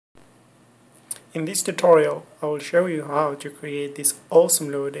In this tutorial, I will show you how to create this awesome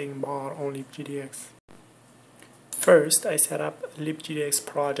loading bar on libgdx. First, I set up a libgdx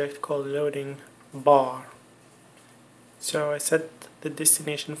project called loadingbar. So I set the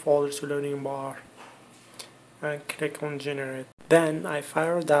destination folder to loadingbar and click on generate. Then I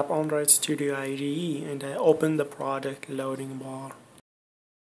fired up Android Studio IDE and I opened the project loadingbar.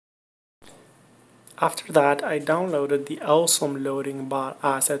 After that, I downloaded the awesome loading bar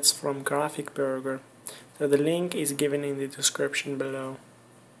assets from GraphicsBurger. So the link is given in the description below.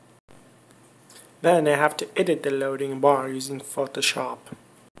 Then I have to edit the loading bar using Photoshop.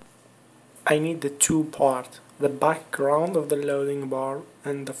 I need the two parts, the background of the loading bar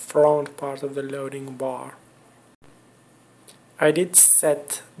and the front part of the loading bar. I did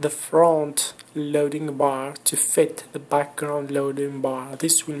set the front loading bar to fit the background loading bar.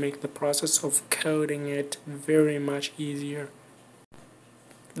 This will make the process of coding it very much easier.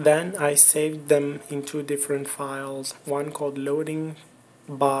 Then I saved them in two different files, one called loading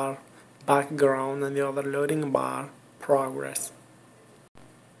bar background and the other loading bar progress.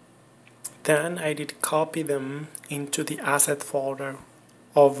 Then I did copy them into the asset folder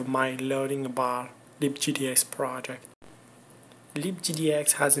of my loading bar libgdx project.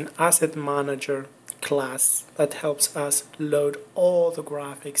 libgdx has an asset manager class that helps us load all the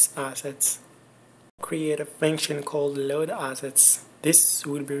graphics assets. Create a function called load assets. This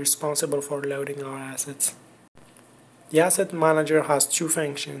will be responsible for loading our assets. The asset manager has two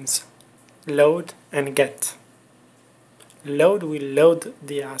functions, load and get. Load will load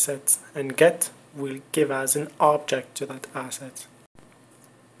the assets and get will give us an object to that asset.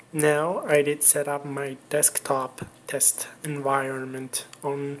 Now I did set up my desktop test environment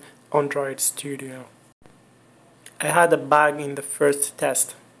on Android Studio. I had a bug in the first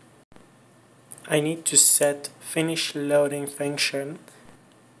test. I need to set finish loading function.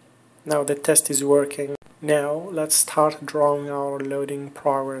 Now the test is working. Now let's start drawing our loading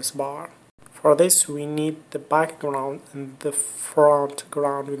progress bar. For this we need the background and the front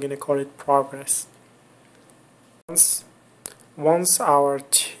ground. We're going to call it progress. Once our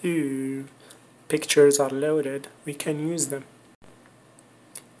two pictures are loaded, we can use them.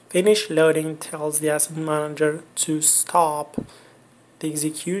 Finish loading tells the asset manager to stop the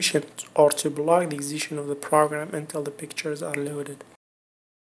execution or to block the execution of the program until the pictures are loaded.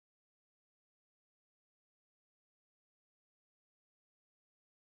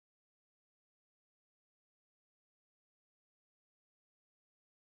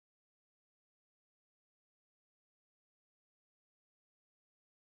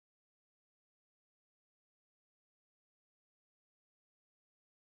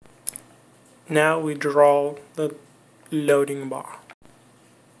 Now we draw the loading bar.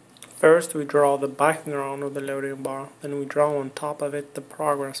 First we draw the background of the loading bar, then we draw on top of it the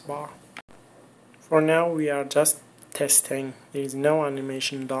progress bar. For now we are just testing, there is no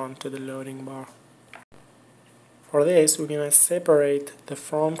animation done to the loading bar. For this we're going to separate the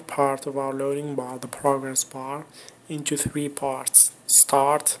front part of our loading bar, the progress bar, into three parts,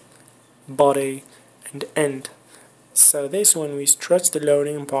 start, body and end. So this when we stretch the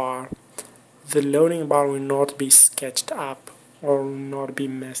loading bar will not be sketched up or will not be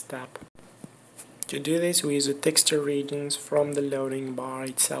messed up. To do this we use the texture regions from the loading bar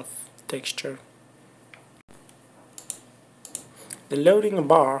itself, texture. The loading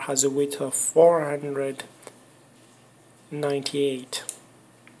bar has a width of 498.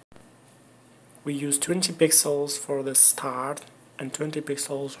 We use 20 pixels for the start and 20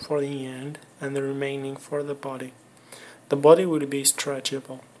 pixels for the end and the remaining for the body. The body will be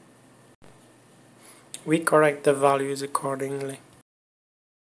stretchable. We correct the values accordingly.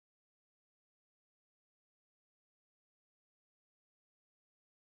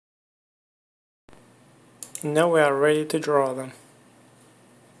 Now we are ready to draw them.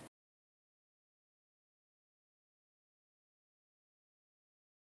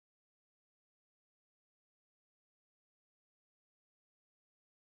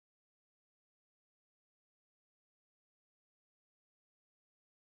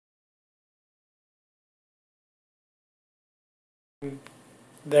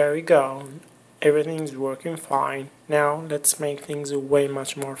 There we go. Everything's working fine. Now let's make things way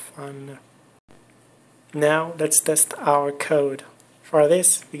much more fun. Now let's test our code. For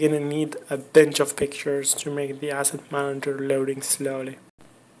this we're gonna need a bunch of pictures to make the asset manager loading slowly.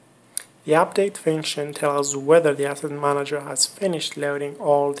 The update function tells whether the asset manager has finished loading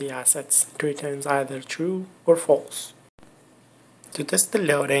all the assets. It returns either true or false. To test the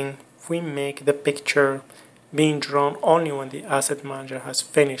loading, we make the picture being drawn only when the asset manager has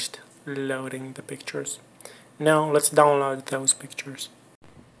finished loading the pictures. Now let's download those pictures.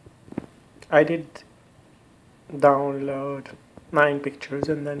 I did download 9 pictures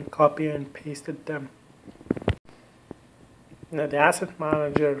and then copy and pasted them. Now the asset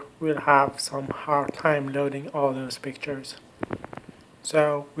manager will have some hard time loading all those pictures,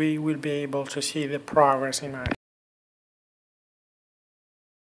 so we will be able to see the progress in action.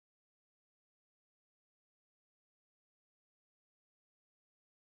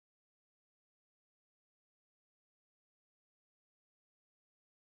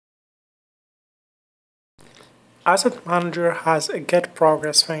 Asset Manager has a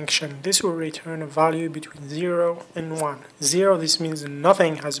getProgress function. This will return a value between 0 and 1. 0, this means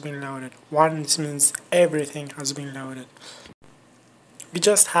nothing has been loaded. 1, this means everything has been loaded. We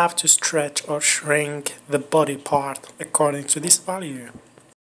just have to stretch or shrink the body part according to this value.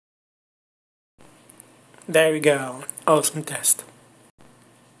 There we go, awesome test.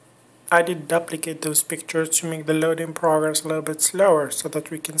 I did duplicate those pictures to make the loading progress a little bit slower so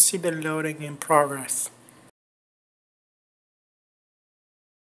that we can see the loading in progress.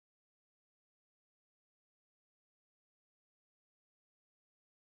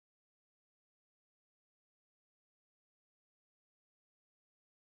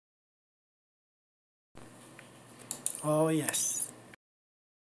 Oh yes.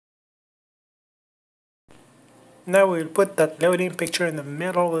 Now we'll put that loading picture in the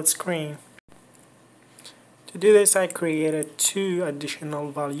middle of the screen. To do this, I created 2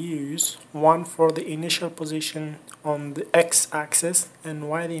 additional values, one for the initial position on the x-axis and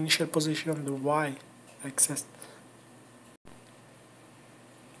the initial position on the y-axis.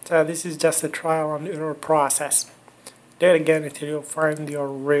 So this is just a trial and error process. Do it again until you find your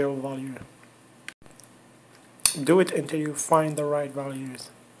real value. Do it until you find the right values.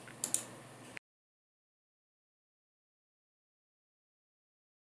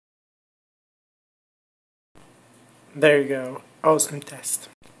 There you go, awesome test.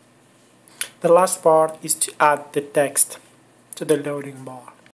 The last part is to add the text to the loading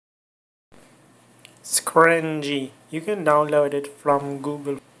bar. Skranji, you can download it from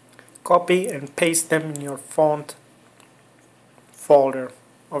Google. Copy and paste them in your font folder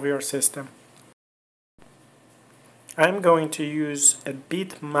of your system. I'm going to use a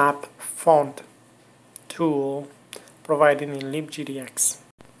bitmap font tool provided in libgdx.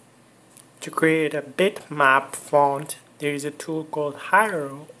 To create a bitmap font, there is a tool called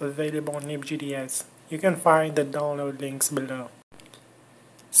Hiero available on libgdx. You can find the download links below.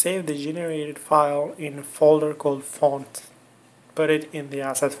 Save the generated file in a folder called font. Put it in the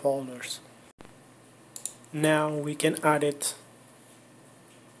asset folders. Now we can add it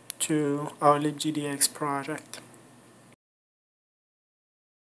to our libgdx project.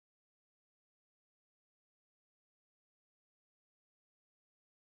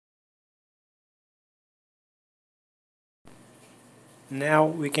 Now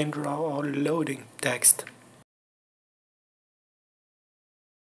we can draw our loading text.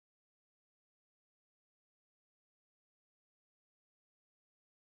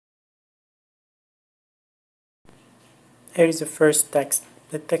 Here is the first text.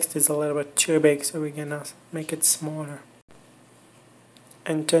 The text is a little bit too big, so we're gonna make it smaller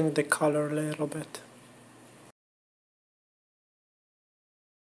and change the color a little bit.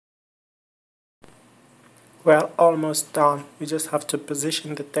 Well, almost done. We just have to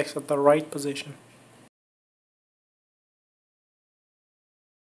position the text at the right position.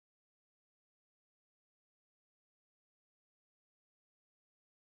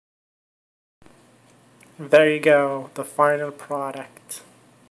 There you go, the final product.